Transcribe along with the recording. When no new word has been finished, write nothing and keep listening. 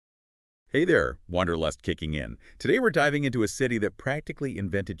Hey there, Wanderlust kicking in. Today we're diving into a city that practically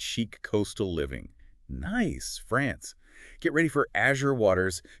invented chic coastal living. Nice, France. Get ready for azure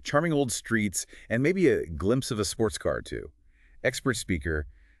waters, charming old streets, and maybe a glimpse of a sports car or two. Expert speaker,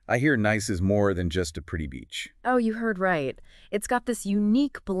 I hear Nice is more than just a pretty beach. Oh, you heard right. It's got this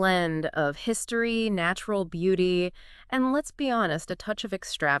unique blend of history, natural beauty, and let's be honest, a touch of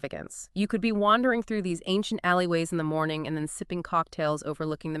extravagance. You could be wandering through these ancient alleyways in the morning and then sipping cocktails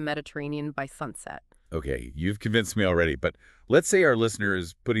overlooking the Mediterranean by sunset. Okay, you've convinced me already, but let's say our listener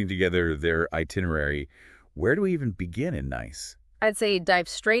is putting together their itinerary. Where do we even begin in Nice? I'd say dive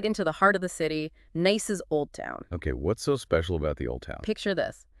straight into the heart of the city, Nice's Old Town. Okay, what's so special about the Old Town? Picture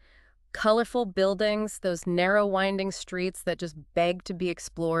this. Colorful buildings, those narrow winding streets that just beg to be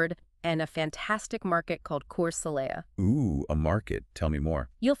explored, and a fantastic market called Cours Salea. Ooh, a market. Tell me more.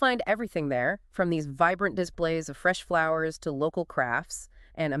 You'll find everything there, from these vibrant displays of fresh flowers to local crafts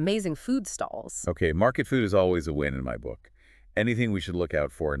and amazing food stalls. Okay, market food is always a win in my book. Anything we should look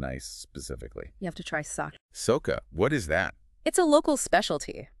out for in Nice specifically? You have to try sak. Soca, what is that? It's a local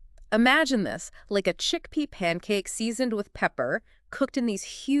specialty. Imagine this, like a chickpea pancake seasoned with pepper, cooked in these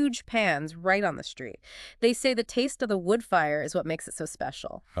huge pans right on the street. They say the taste of the wood fire is what makes it so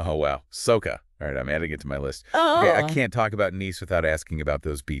special. Oh, wow. Soca. All right, I'm adding it to my list. Okay, I Oh. can't talk about Nice without asking about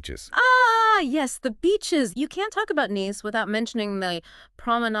those beaches. Ah, yes, the beaches. You can't talk about Nice without mentioning the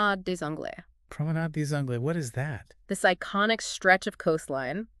Promenade des Anglais. Promenade des Anglais, what is that? This iconic stretch of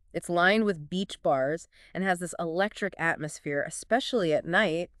coastline. It's lined with beach bars and has this electric atmosphere, especially at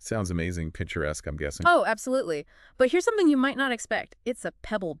night. Sounds amazing, picturesque, I'm guessing. Oh, absolutely. But here's something you might not expect. It's a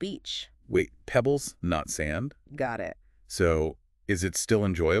pebble beach. Wait, pebbles, not sand? Got it. So, is it still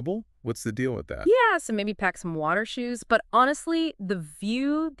enjoyable? What's the deal with that? Yeah, so maybe pack some water shoes. But honestly, the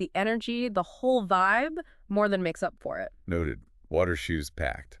view, the energy, the whole vibe more than makes up for it. Noted. Water shoes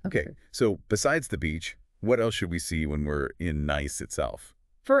packed. Okay, Okay. so besides the beach, what else should we see when we're in Nice itself?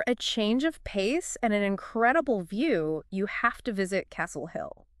 For a change of pace and an incredible view, you have to visit Castle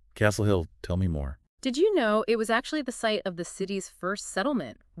Hill. Castle Hill, tell me more. Did you know it was actually the site of the city's first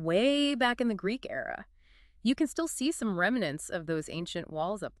settlement, way back in the Greek era? You can still see some remnants of those ancient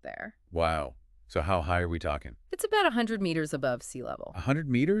walls up there. Wow. So how high are we talking? It's about 100 meters above sea level. 100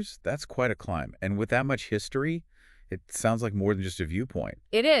 meters? That's quite a climb. And with that much history, it sounds like more than just a viewpoint.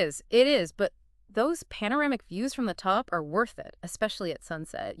 It is, but those panoramic views from the top are worth it, especially at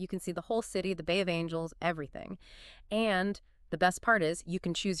sunset. You can see the whole city, the Bay of Angels, everything. And the best part is you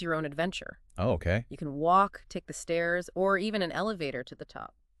can choose your own adventure. Oh, okay. You can walk, take the stairs, or even an elevator to the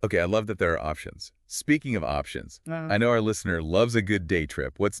top. Okay, I love that there are options. Speaking of options, I know our listener loves a good day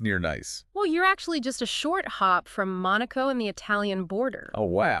trip. What's near Nice? Well, you're actually just a short hop from Monaco and the Italian border, Oh,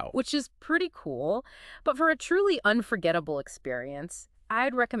 wow. which is pretty cool. But for a truly unforgettable experience,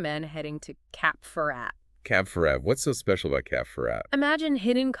 I'd recommend heading to Cap Ferrat. Cap Ferrat. What's so special about Cap Ferrat? Imagine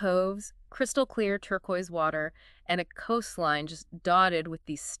hidden coves, crystal clear turquoise water, and a coastline just dotted with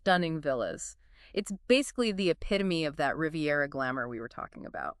these stunning villas. It's basically the epitome of that Riviera glamour we were talking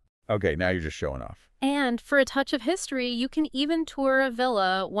about. Okay, now you're just showing off. And for a touch of history, you can even tour a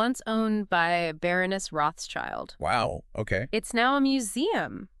villa once owned by Baroness Rothschild. Wow. Okay. It's now a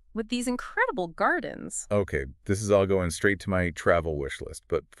museum with these incredible gardens. Okay, this is all going straight to my travel wish list.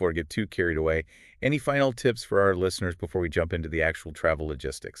 But before I get too carried away, any final tips for our listeners before we jump into the actual travel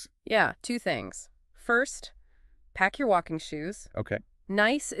logistics? Yeah, two things. First, pack your walking shoes. Okay.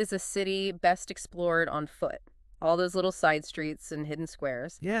 Nice is a city best explored on foot. All those little side streets and hidden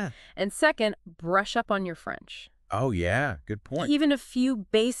squares. Yeah. And second, brush up on your French. Oh, yeah. Good point. Even a few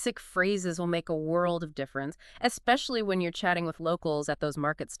basic phrases will make a world of difference, especially when you're chatting with locals at those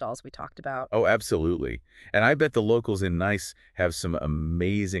market stalls we talked about. Oh, absolutely. And I bet the locals in Nice have some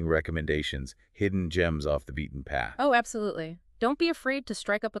amazing recommendations, hidden gems off the beaten path. Oh, absolutely. Don't be afraid to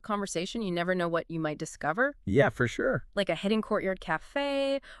strike up a conversation. You never know what you might discover. Yeah, for sure. Like a hidden courtyard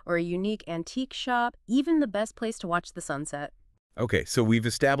cafe or a unique antique shop, even the best place to watch the sunset. Okay, so we've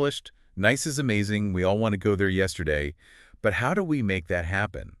established Nice is amazing. We all want to go there yesterday. But how do we make that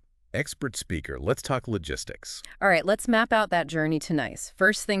happen? Expert speaker, let's talk logistics. All right, let's map out that journey to Nice.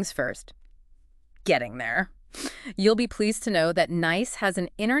 First things first, getting there. You'll be pleased to know that Nice has an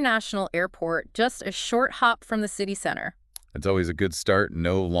international airport just a short hop from the city center. It's always a good start.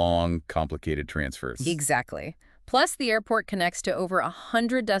 No long, complicated transfers. Exactly. Plus, the airport connects to over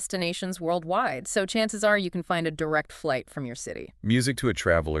 100 destinations worldwide, so chances are you can find a direct flight from your city. Music to a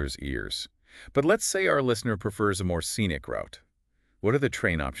traveler's ears. But let's say our listener prefers a more scenic route. What are the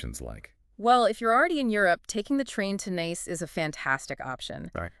train options like? Well, if you're already in Europe, taking the train to Nice is a fantastic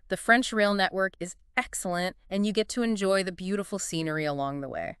option. Right. The French rail network is excellent, and you get to enjoy the beautiful scenery along the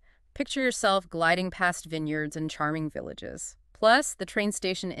way. Picture yourself gliding past vineyards and charming villages. Plus, the train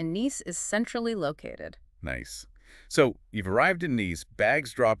station in Nice is centrally located. Nice. So you've arrived in Nice,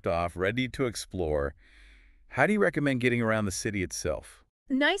 bags dropped off, ready to explore. How do you recommend getting around the city itself?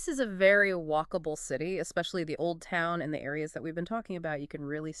 Nice is a very walkable city, especially the old town and the areas that we've been talking about. You can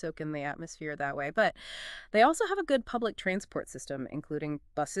really soak in the atmosphere that way. But they also have a good public transport system, including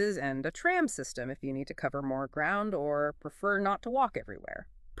buses and a tram system if you need to cover more ground or prefer not to walk everywhere.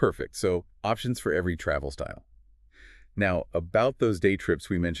 Perfect. So options for every travel style. Now, about those day trips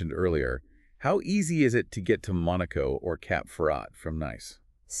we mentioned earlier, how easy is it to get to Monaco or Cap Ferrat from Nice?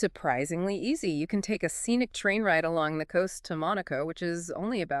 Surprisingly easy. You can take a scenic train ride along the coast to Monaco, which is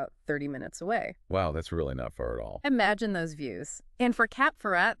only about 30 minutes away. Wow, that's really not far at all. Imagine those views. And for Cap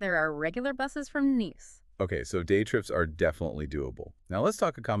Ferrat, there are regular buses from Nice. Okay, so day trips are definitely doable. Now let's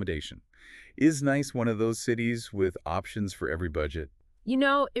talk accommodation. Is Nice one of those cities with options for every budget? You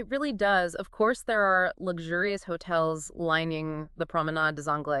know, it really does. Of course, there are luxurious hotels lining the Promenade des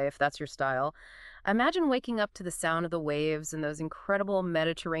Anglais, if that's your style. Imagine waking up to the sound of the waves and those incredible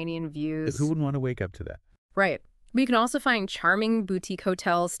Mediterranean Who views. wouldn't want to wake up to that? Right. We can also find charming boutique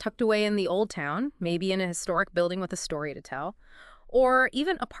hotels tucked away in the old town, maybe in a historic building with a story to tell, or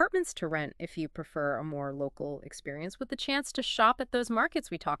even apartments to rent if you prefer a more local experience with the chance to shop at those markets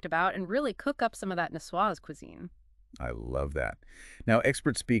we talked about and really cook up some of that Niçoise cuisine. I love that. Now,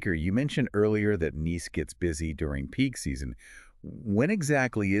 expert speaker, you mentioned earlier that Nice gets busy during peak season. When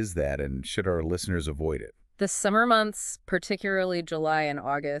exactly is that, and should our listeners avoid it? The summer months, particularly July and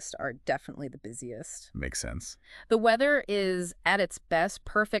August, are definitely the busiest. Makes sense. The weather is at its best,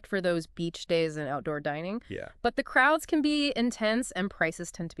 perfect for those beach days and outdoor dining, Yeah. but the crowds can be intense and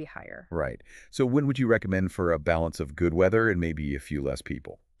prices tend to be higher. Right. So when would you recommend for a balance of good weather and maybe a few less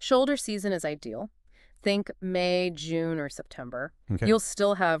people? Shoulder season is ideal. Think May, June, or September. Okay. You'll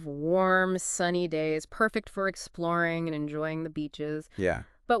still have warm, sunny days, perfect for exploring and enjoying the beaches. Yeah.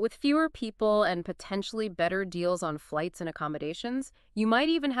 But with fewer people and potentially better deals on flights and accommodations, you might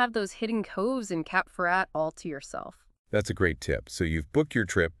even have those hidden coves in Cap Ferrat all to yourself. That's a great tip. So you've booked your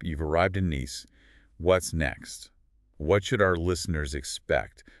trip, you've arrived in Nice. What's next? What should our listeners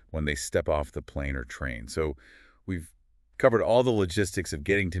expect when they step off the plane or train? So we've covered all the logistics of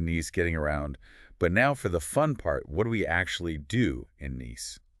getting to Nice, getting around. But now for the fun part, what do we actually do in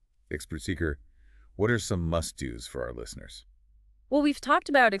Nice? Expert Seeker, what are some must-dos for our listeners? Well, we've talked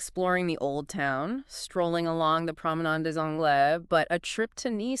about exploring the old town, strolling along the Promenade des Anglais, but a trip to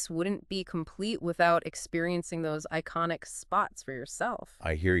Nice wouldn't be complete without experiencing those iconic spots for yourself.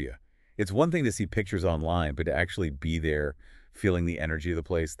 I hear you. It's one thing to see pictures online, but to actually be there, feeling the energy of the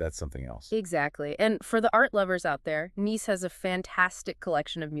place, that's something else. Exactly. And for the art lovers out there, Nice has a fantastic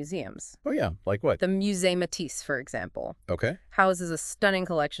collection of museums. Oh yeah, like what? The Musée Matisse, for example, Okay. houses a stunning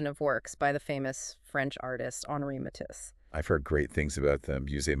collection of works by the famous French artist Henri Matisse. I've heard great things about the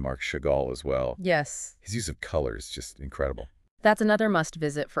Musée Marc Chagall as well. Yes, His use of color is just incredible. that's another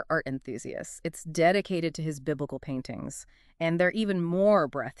must-visit for art enthusiasts. It's dedicated to his biblical paintings, and they're even more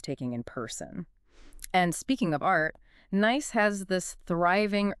breathtaking in person. And speaking of art, Nice has this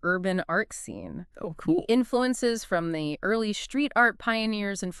thriving urban art scene. Oh, cool. Influences from the early street art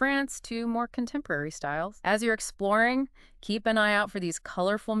pioneers in France to more contemporary styles. As you're exploring, keep an eye out for these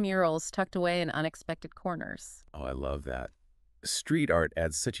colorful murals tucked away in unexpected corners. Oh, I love that. Street art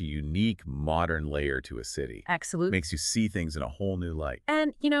adds such a unique, modern layer to a city. Absolutely. Makes you see things in a whole new light.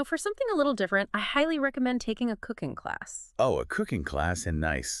 And, for something a little different, I highly recommend taking a cooking class. Oh, a cooking class in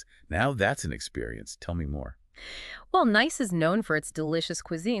Nice. Now that's an experience. Tell me more. Well, Nice is known for its delicious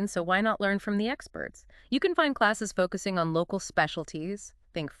cuisine, so why not learn from the experts? You can find classes focusing on local specialties.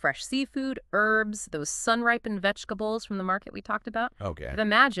 Think fresh seafood, herbs, those sun-ripened vegetables from the market we talked about. Okay. But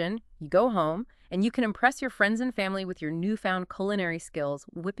imagine you go home and you can impress your friends and family with your newfound culinary skills,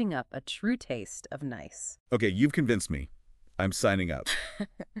 whipping up a true taste of Nice. Okay, you've convinced me. I'm signing up.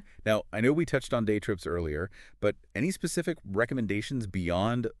 Now, I know we touched on day trips earlier, but any specific recommendations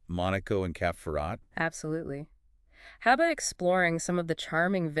beyond Monaco and Cap Ferrat? Absolutely. How about exploring some of the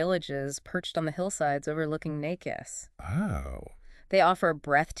charming villages perched on the hillsides overlooking Nakes? Oh. They offer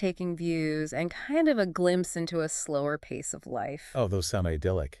breathtaking views and kind of a glimpse into a slower pace of life. Oh, those sound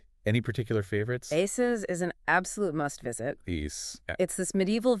idyllic. Any particular favorites? Aces is an absolute must-visit. These. It's this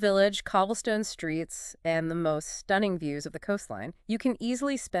medieval village, cobblestone streets, and the most stunning views of the coastline. You can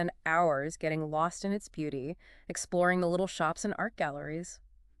easily spend hours getting lost in its beauty, exploring the little shops and art galleries.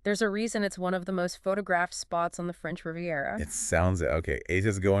 There's a reason it's one of the most photographed spots on the French Riviera. It sounds okay. Ace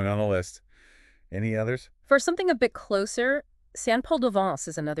is going on the list. Any others? For something a bit closer, Saint-Paul-de-Vence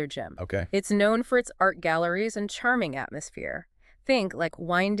is another gem. Okay. It's known for its art galleries and charming atmosphere. Think like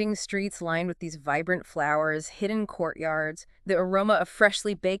winding streets lined with these vibrant flowers, hidden courtyards, the aroma of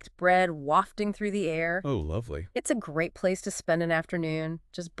freshly baked bread wafting through the air. Oh, lovely. It's a great place to spend an afternoon,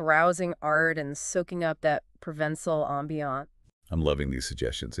 just browsing art and soaking up that Provençal ambiance. I'm loving these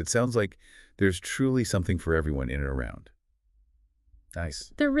suggestions. It sounds like there's truly something for everyone in and around.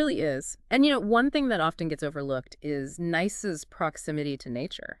 Nice. There really is. And one thing that often gets overlooked is Nice's proximity to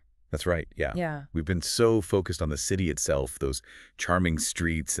nature. That's right, yeah. Yeah. We've been so focused on the city itself, those charming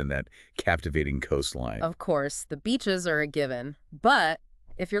streets and that captivating coastline. Of course, the beaches are a given, but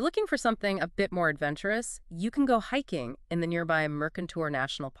if you're looking for something a bit more adventurous, you can go hiking in the nearby Mercantour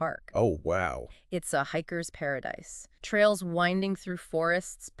National Park. Oh, wow. It's a hiker's paradise. Trails winding through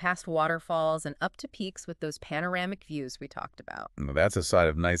forests, past waterfalls, and up to peaks with those panoramic views we talked about. Now, that's a side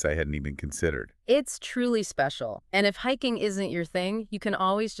of Nice I hadn't even considered. It's truly special. And if hiking isn't your thing, you can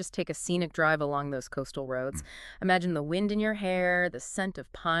always just take a scenic drive along those coastal roads. Imagine the wind in your hair, the scent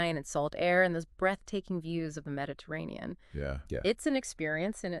of pine and salt air, and those breathtaking views of the Mediterranean. Yeah. It's an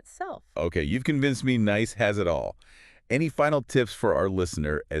experience in itself. Okay, you've convinced me Nice has it all. Any final tips for our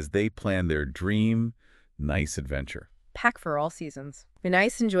listener as they plan their dream Nice adventure? Pack for all seasons.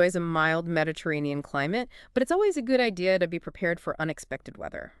 Nice enjoys a mild Mediterranean climate, but it's always a good idea to be prepared for unexpected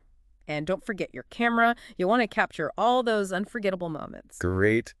weather. And don't forget your camera. You'll want to capture all those unforgettable moments.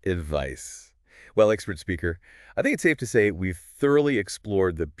 Great advice. Well, expert speaker, I think it's safe to say we've thoroughly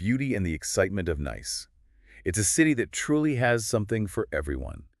explored the beauty and the excitement of Nice. It's a city that truly has something for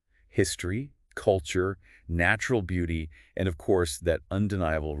everyone. History, culture, natural beauty, and of course, that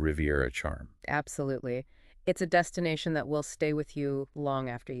undeniable Riviera charm. Absolutely. It's a destination that will stay with you long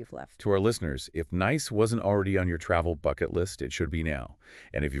after you've left. To our listeners, if Nice wasn't already on your travel bucket list, it should be now.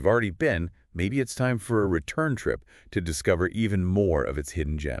 And if you've already been, maybe it's time for a return trip to discover even more of its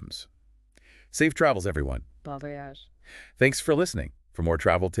hidden gems. Safe travels, everyone. Bon voyage. Thanks for listening. For more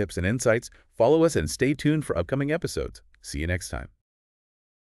travel tips and insights, follow us and stay tuned for upcoming episodes. See you next time.